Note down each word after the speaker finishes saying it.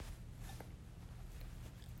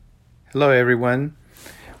Hello, everyone.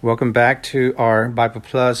 Welcome back to our Bible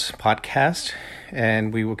Plus podcast,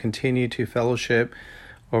 and we will continue to fellowship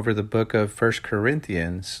over the book of 1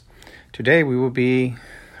 Corinthians. Today, we will be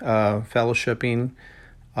fellowshipping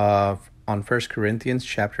on 1 Corinthians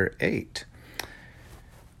chapter 8.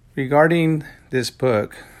 Regarding this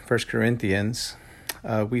book, 1 Corinthians,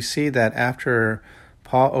 we see that after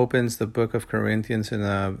Paul opens the book of Corinthians in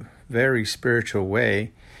a very spiritual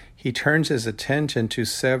way, he turns his attention to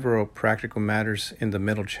several practical matters in the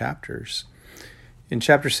middle chapters. In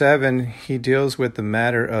chapter 7, he deals with the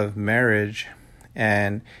matter of marriage,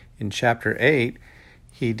 and in chapter 8,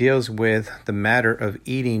 he deals with the matter of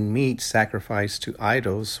eating meat sacrificed to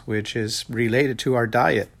idols, which is related to our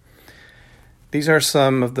diet. These are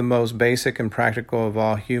some of the most basic and practical of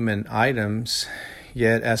all human items,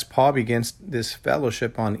 yet as Paul begins this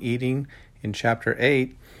fellowship on eating in chapter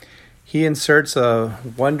 8, he inserts a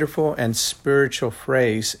wonderful and spiritual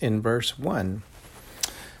phrase in verse 1.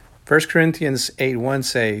 1 Corinthians 8:1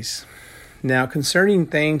 says, "Now concerning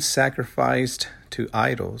things sacrificed to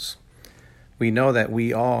idols, we know that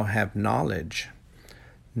we all have knowledge.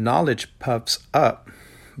 Knowledge puffs up,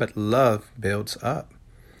 but love builds up."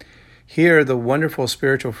 Here, the wonderful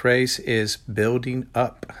spiritual phrase is building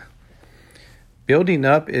up. Building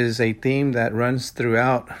up is a theme that runs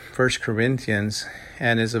throughout 1 Corinthians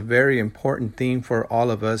and is a very important theme for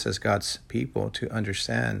all of us as God's people to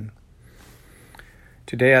understand.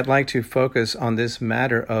 Today, I'd like to focus on this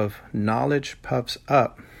matter of knowledge puffs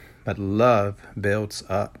up, but love builds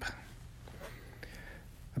up.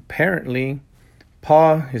 Apparently,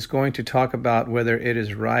 Paul is going to talk about whether it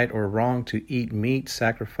is right or wrong to eat meat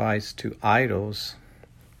sacrificed to idols,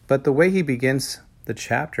 but the way he begins the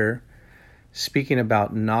chapter, speaking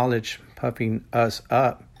about knowledge puffing us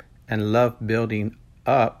up and love building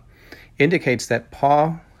up, indicates that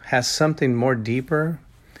Paul has something more deeper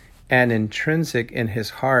and intrinsic in his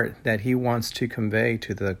heart that he wants to convey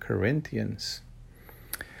to the Corinthians.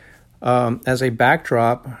 As a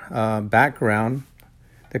background,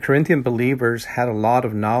 the Corinthian believers had a lot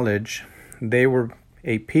of knowledge. They were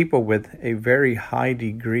a people with a very high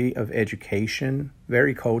degree of education,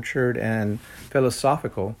 very cultured and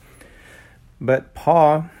philosophical. But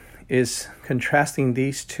Paul is contrasting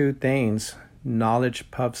these two things.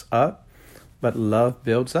 Knowledge puffs up, but love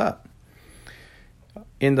builds up.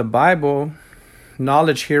 In the Bible,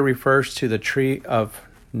 knowledge here refers to the tree of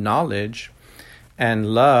knowledge,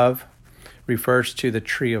 and love refers to the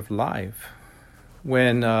tree of life.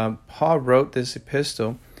 When Paul wrote this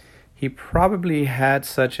epistle, he probably had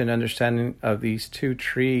such an understanding of these two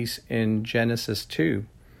trees in Genesis 2.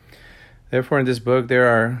 Therefore, in this book, there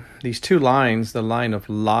are these two lines, the line of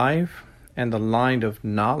life and the line of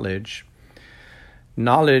knowledge.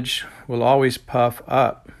 Knowledge will always puff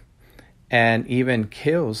up and even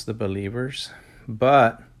kills the believers,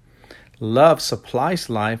 but love supplies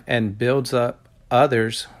life and builds up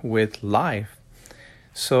others with life.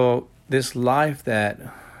 So this life that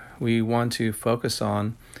we want to focus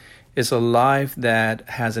on is a life that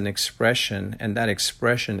has an expression, and that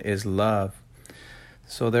expression is love.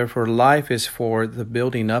 So therefore, life is for the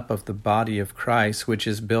building up of the body of Christ, which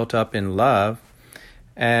is built up in love.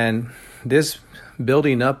 And this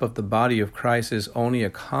building up of the body of Christ is only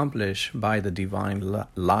accomplished by the divine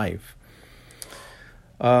life.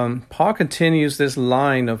 Paul continues this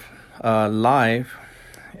line of life,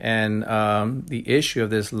 and the issue of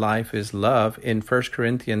this life is love in 1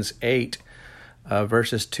 Corinthians 8,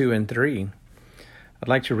 verses 2 and 3. I'd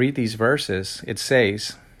like to read these verses. It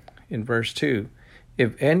says in verse 2,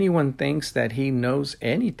 "If anyone thinks that he knows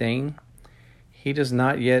anything, he does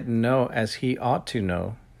not yet know as he ought to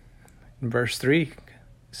know." And verse 3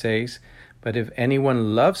 says, "But if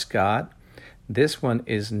anyone loves God, this one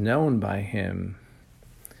is known by him."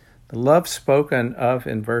 The love spoken of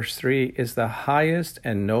in verse 3 is the highest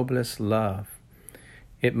and noblest love.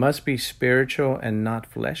 It must be spiritual and not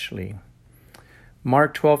fleshly.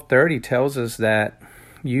 Mark 12:30 tells us that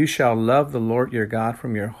you shall love the Lord your God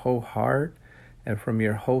from your whole heart, and from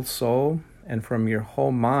your whole soul, and from your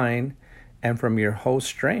whole mind, and from your whole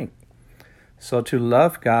strength. So to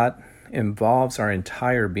love God involves our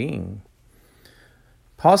entire being.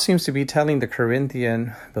 Paul seems to be telling the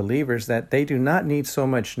Corinthian believers that they do not need so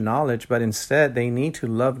much knowledge, but instead they need to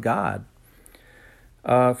love God.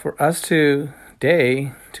 For us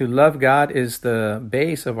today, to love God is the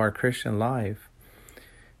base of our Christian life.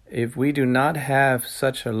 If we do not have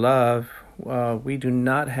such a love, we do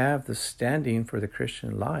not have the standing for the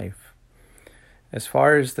Christian life. As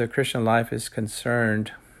far as the Christian life is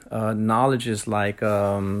concerned, knowledge is like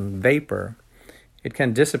vapor. It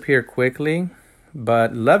can disappear quickly,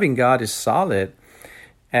 but loving God is solid,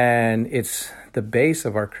 and it's the base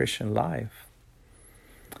of our Christian life.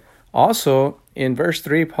 Also, in verse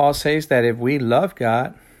 3, Paul says that if we love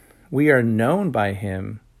God, we are known by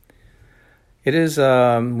him. It is,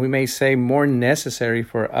 we may say, more necessary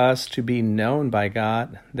for us to be known by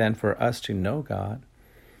God than for us to know God.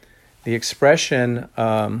 The expression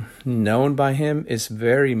known by him is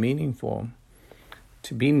very meaningful.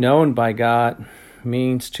 To be known by God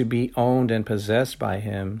means to be owned and possessed by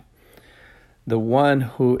him. The one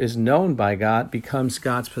who is known by God becomes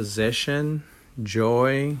God's possession,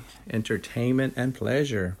 joy, entertainment, and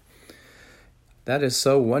pleasure. That is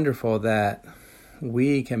so wonderful that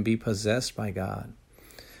we can be possessed by God.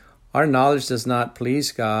 Our knowledge does not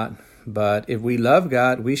please God, but if we love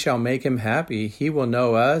God, we shall make him happy. He will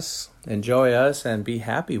know us, enjoy us, and be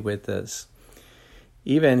happy with us.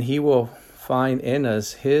 Even he will find in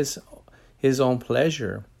us his own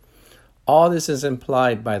pleasure. All this is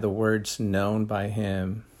implied by the words known by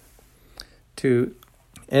him. To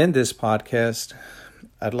end this podcast,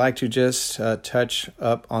 I'd like to just touch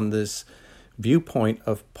up on this viewpoint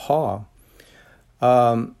of Paul.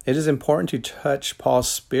 It is important to touch Paul's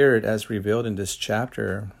spirit as revealed in this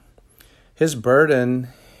chapter. His burden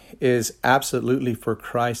is absolutely for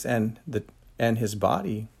Christ and his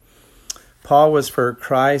body. Paul was for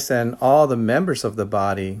Christ and all the members of the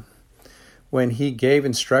body. When he gave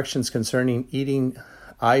instructions concerning eating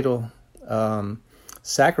idol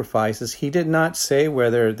sacrifices, he did not say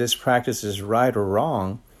whether this practice is right or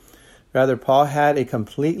wrong. Rather, Paul had a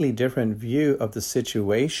completely different view of the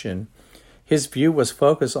situation. His view was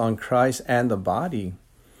focused on Christ and the body.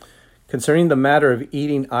 Concerning the matter of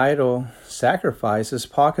eating idol sacrifices,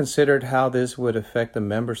 Paul considered how this would affect the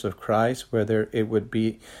members of Christ, whether it would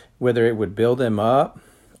build them up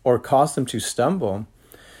or cause them to stumble.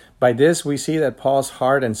 By this, we see that Paul's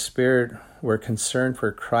heart and spirit were concerned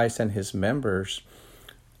for Christ and his members.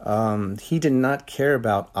 He did not care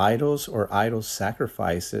about idols or idol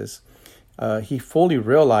sacrifices. He fully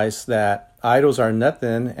realized that idols are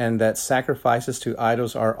nothing and that sacrifices to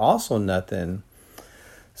idols are also nothing.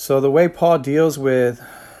 So the way Paul deals with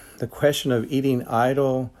the question of eating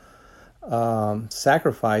idol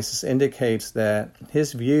sacrifices indicates that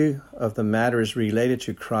his view of the matter is related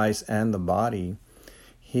to Christ and the body.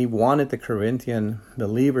 He wanted the Corinthian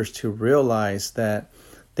believers to realize that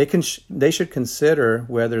they should consider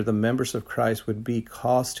whether the members of Christ would be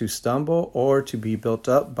caused to stumble or to be built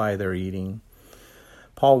up by their eating.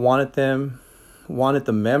 Paul wanted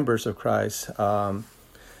the members of Christ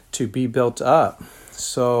to be built up.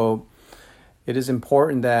 So it is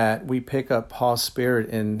important that we pick up Paul's spirit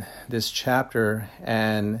in this chapter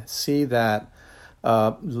and see that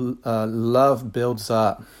love builds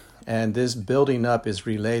up, and this building up is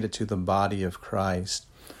related to the body of Christ.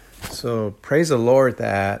 So praise the Lord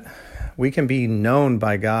that we can be known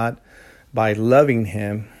by God by loving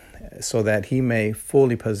him so that he may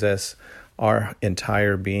fully possess our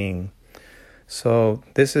entire being. So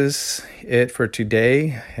this is it for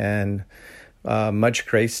today, and much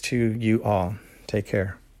grace to you all. Take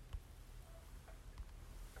care.